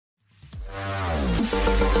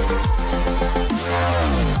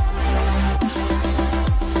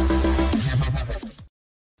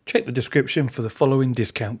Check the description for the following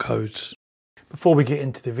discount codes. Before we get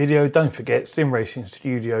into the video, don't forget Sim Racing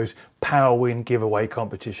Studios Power Win giveaway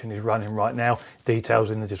competition is running right now.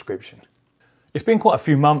 Details in the description. It's been quite a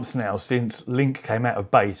few months now since Link came out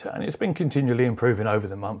of beta, and it's been continually improving over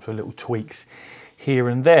the month with little tweaks here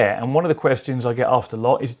and there. And one of the questions I get asked a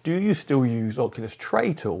lot is, do you still use Oculus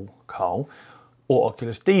Tray Tool, Carl, or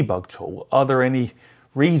Oculus Debug Tool? Are there any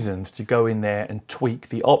reasons to go in there and tweak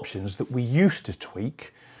the options that we used to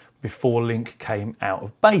tweak before Link came out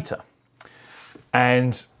of beta?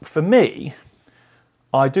 And for me,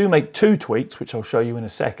 I do make two tweaks, which I'll show you in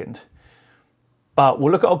a second. But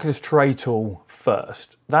we'll look at Oculus Tray Tool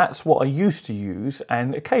first. That's what I used to use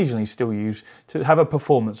and occasionally still use to have a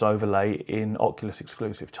performance overlay in Oculus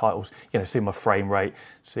exclusive titles. You know, see my frame rate,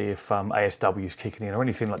 see if ASW is kicking in or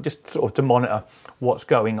anything, like just sort of to monitor what's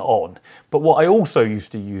going on. But what I also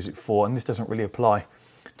used to use it for, and this doesn't really apply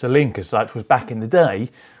to Link as such, was back in the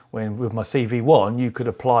day when with my CV1 you could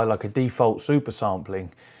apply like a default super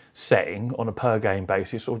sampling setting on a per game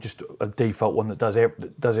basis, or just a default one that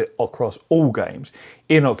does it across all games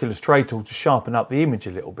in Oculus Tray Tool to sharpen up the image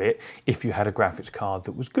a little bit if you had a graphics card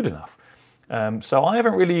that was good enough. So I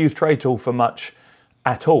haven't really used Tray Tool for much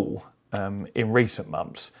at all in recent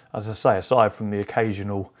months, as I say, aside from the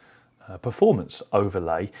occasional performance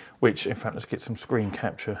overlay, which in fact, let's get some screen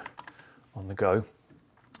capture on the go,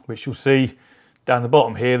 which you'll see down the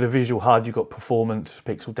bottom here, the visual HUD, you've got performance,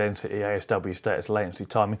 pixel density, ASW status, latency,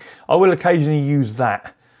 timing. I will occasionally use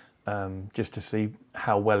that just to see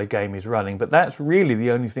how well a game is running, but that's really the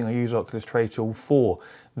only thing I use Oculus Tray Tool for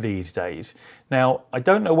these days. Now, I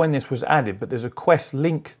don't know when this was added, but there's a Quest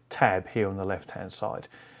Link tab here on the left-hand side.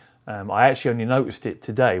 I actually only noticed it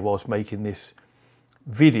today whilst making this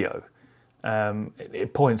video.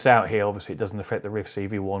 It points out here, obviously it doesn't affect the Rift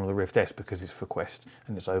CV1 or the Rift S because it's for Quest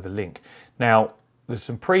and it's over Link. Now, there's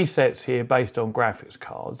some presets here based on graphics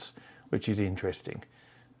cards, which is interesting.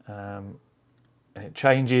 And it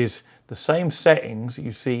changes the same settings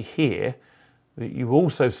you see here that you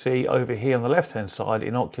also see over here on the left-hand side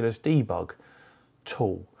in Oculus Debug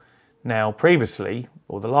Tool. Now, previously,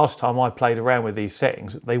 or the last time I played around with these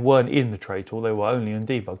settings, they weren't in the Tray Tool, they were only in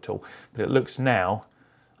Debug Tool. But it looks now,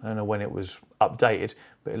 I don't know when it was updated,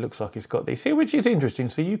 but it looks like it's got these here, which is interesting.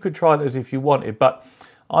 So you could try those if you wanted, but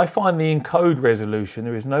I find the encode resolution,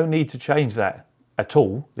 there is no need to change that at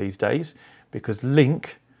all these days because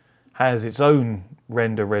Link has its own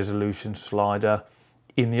render resolution slider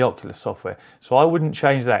in the Oculus software. So I wouldn't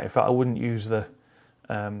change that. In fact, I wouldn't use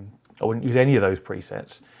any of those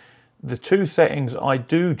presets. The two settings I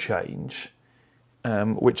do change,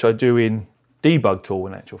 which I do in Debug Tool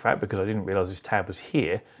in actual fact, because I didn't realise this tab was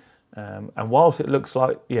here. And whilst it looks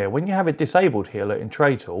like, yeah, when you have it disabled here, like in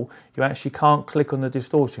Tray Tool, you actually can't click on the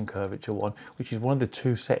distortion curvature one, which is one of the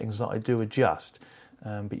two settings that I do adjust.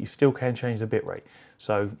 But you still can change the bitrate.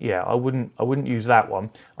 So yeah, I wouldn't use that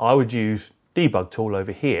one. I would use Debug Tool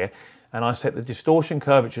over here, and I set the distortion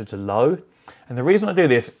curvature to low. And the reason I do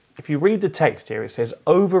this, if you read the text here, it says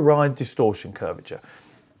override distortion curvature.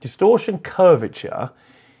 Distortion curvature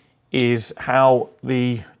is how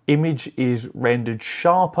the image is rendered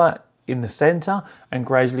sharper in the center and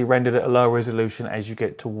gradually rendered at a lower resolution as you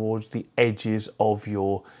get towards the edges of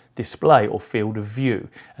your display or field of view.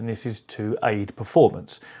 And this is to aid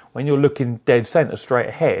performance. When you're looking dead center straight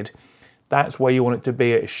ahead, that's where you want it to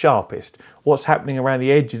be at its sharpest. What's happening around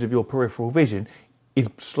the edges of your peripheral vision is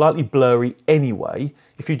slightly blurry anyway.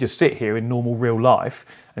 If you just sit here in normal real life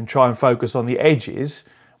and try and focus on the edges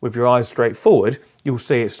with your eyes straight forward, you'll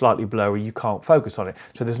see it's slightly blurry, you can't focus on it.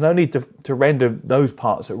 So there's no need to render those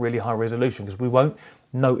parts at really high resolution because we won't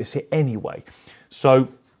notice it anyway. So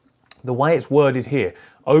the way it's worded here,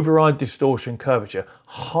 override distortion curvature,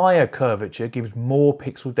 higher curvature gives more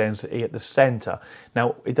pixel density at the center.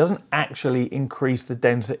 Now, it doesn't actually increase the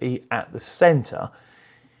density at the center.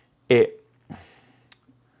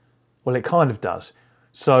 Well, it kind of does.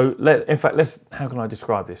 So in fact, how can I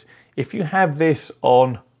describe this? If you have this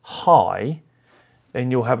on high, then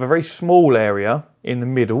you'll have a very small area in the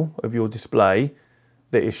middle of your display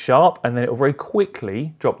that is sharp, and then it will very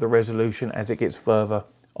quickly drop the resolution as it gets further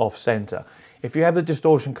off center. If you have the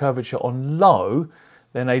distortion curvature on low,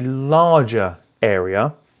 then a larger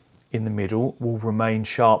area in the middle will remain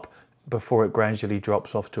sharp before it gradually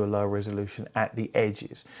drops off to a lower resolution at the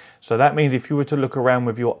edges. So that means if you were to look around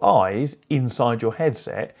with your eyes inside your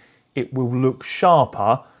headset, it will look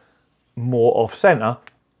sharper, more off center,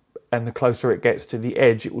 and the closer it gets to the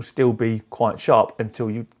edge, it will still be quite sharp until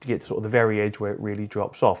you get to sort of the very edge where it really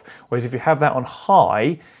drops off. Whereas if you have that on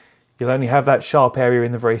high, you'll only have that sharp area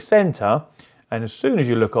in the very center, And as soon as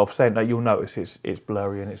you look off center, you'll notice it's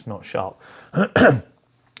blurry and it's not sharp.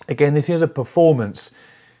 Again, this is a performance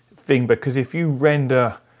thing, because if you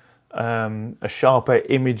render a sharper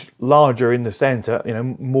image larger in the center,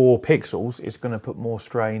 more pixels, it's going to put more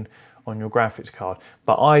strain on your graphics card.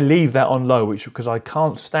 But I leave that on low, because I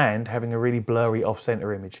can't stand having a really blurry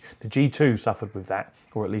off-center image. The G2 suffered with that,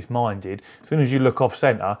 or at least mine did. As soon as you look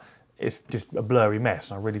off-center, it's just a blurry mess,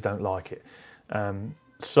 and I really don't like it.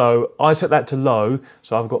 So I set that to low,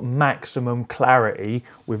 so I've got maximum clarity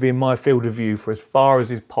within my field of view for as far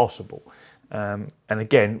as is possible. And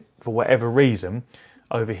again, for whatever reason,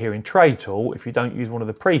 over here in Tray Tool, if you don't use one of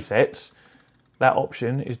the presets, that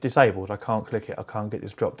option is disabled. I can't click it, I can't get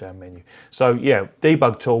this drop-down menu. So yeah,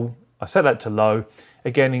 debug tool, I set that to low.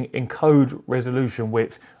 Again, encode resolution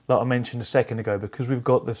width, like I mentioned a second ago, because we've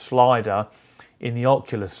got the slider in the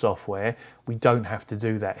Oculus software, we don't have to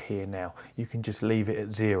do that here now. You can just leave it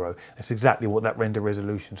at 0. That's exactly what that render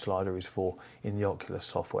resolution slider is for in the Oculus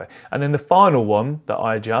software. And then the final one that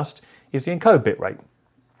I adjust is the encode bitrate.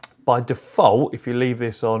 By default, if you leave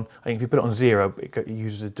this on, I think if you put it on 0, it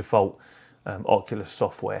uses a default Oculus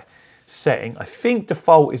software setting. I think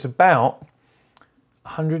default is about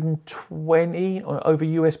 120 over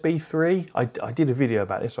USB 3. I did a video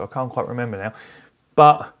about this, so I can't quite remember now.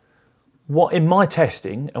 But what in my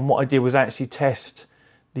testing, and what I did was actually test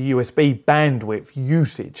the USB bandwidth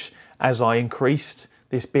usage as I increased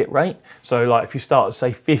this bit rate. So like if you start at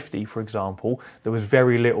say 50, for example, there was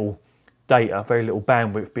very little data, very little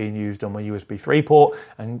bandwidth being used on my USB 3 port,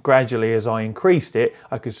 and gradually as I increased it,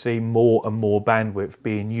 I could see more and more bandwidth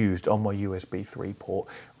being used on my USB 3 port,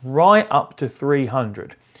 right up to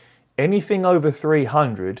 300. Anything over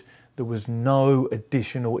 300, there was no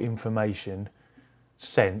additional information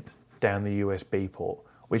sent down the USB port,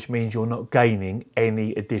 which means you're not gaining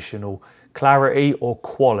any additional clarity or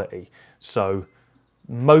quality. So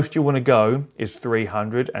most you want to go is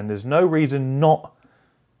 300, and there's no reason not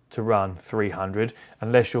to run 300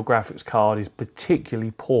 unless your graphics card is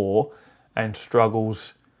particularly poor and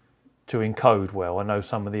struggles to encode well. I know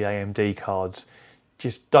some of the AMD cards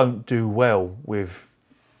just don't do well with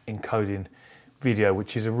encoding video,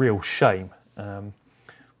 which is a real shame.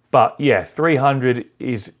 But yeah, 300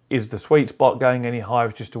 is the sweet spot. Going any higher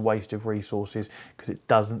is just a waste of resources, because it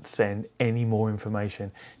doesn't send any more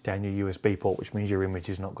information down your USB port, which means your image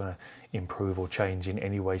is not going to improve or change in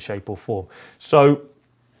any way, shape or form. So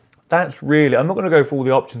that's really, I'm not going to go through all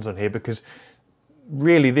the options on here, because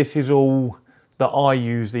really this is all that I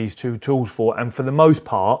use these two tools for. And for the most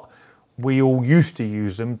part, we all used to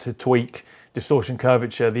use them to tweak distortion,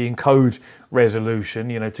 curvature, the encode resolution,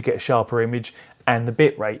 to get a sharper image, and the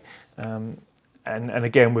bit rate. And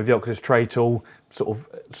again, with the Oculus Tray tool, sort of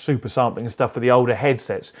super sampling and stuff for the older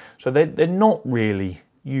headsets. So they're not really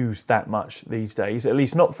used that much these days, at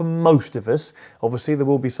least not for most of us. Obviously, there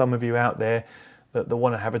will be some of you out there that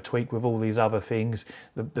want to have a tweak with all these other things.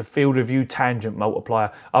 The field of view tangent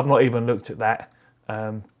multiplier, I've not even looked at that,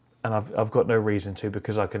 and I've got no reason to,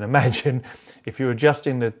 because I can imagine if you're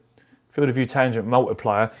adjusting the field of view tangent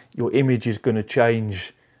multiplier, your image is going to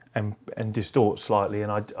change and distort slightly.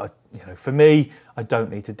 And I for me, I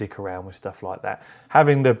don't need to dick around with stuff like that.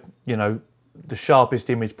 Having the sharpest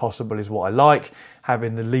image possible is what I like.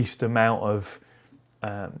 Having the least amount of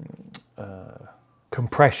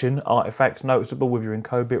compression artifacts noticeable with your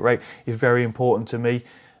encode bit rate is very important to me.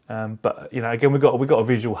 But again, we've got a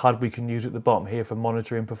visual HUD we can use at the bottom here for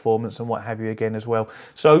monitoring performance and what have you again as well.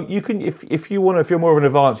 So you can, if you're more of an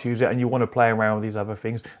advanced user and you want to play around with these other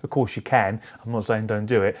things, of course you can. I'm not saying don't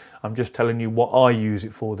do it. I'm just telling you what I use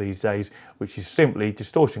it for these days, which is simply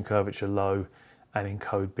distortion curvature low and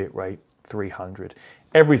encode bitrate 300.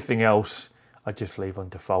 Everything else I just leave on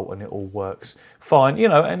default and it all works fine.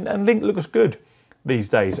 And Link looks good these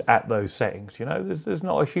days at those settings. There's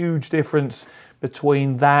not a huge difference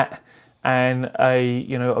between that and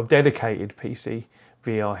a dedicated PC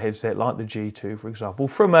VR headset like the G2, for example.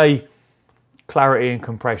 From a clarity and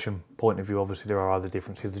compression point of view, obviously there are other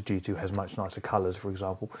differences. The G2 has much nicer colors, for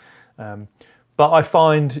example. But I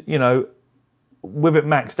find, with it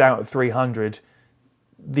maxed out at 300,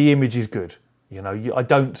 the image is good. I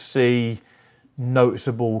don't see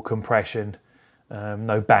noticeable compression.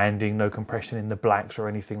 No banding, no compression in the blacks or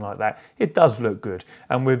anything like that. It does look good.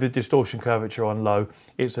 And with the distortion curvature on low,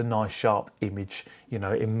 it's a nice sharp image,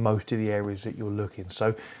 in most of the areas that you're looking.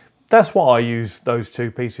 So that's what I use those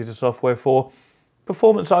two pieces of software for.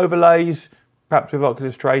 Performance overlays, perhaps with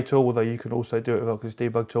Oculus Tray tool, although you can also do it with Oculus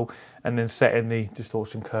Debug tool, and then setting the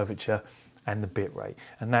distortion curvature and the bit rate.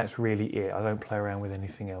 And that's really it. I don't play around with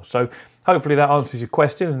anything else. So hopefully that answers your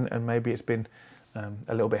question, and maybe it's been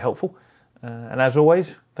a little bit helpful. And as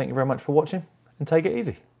always, thank you very much for watching and take it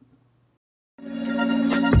easy.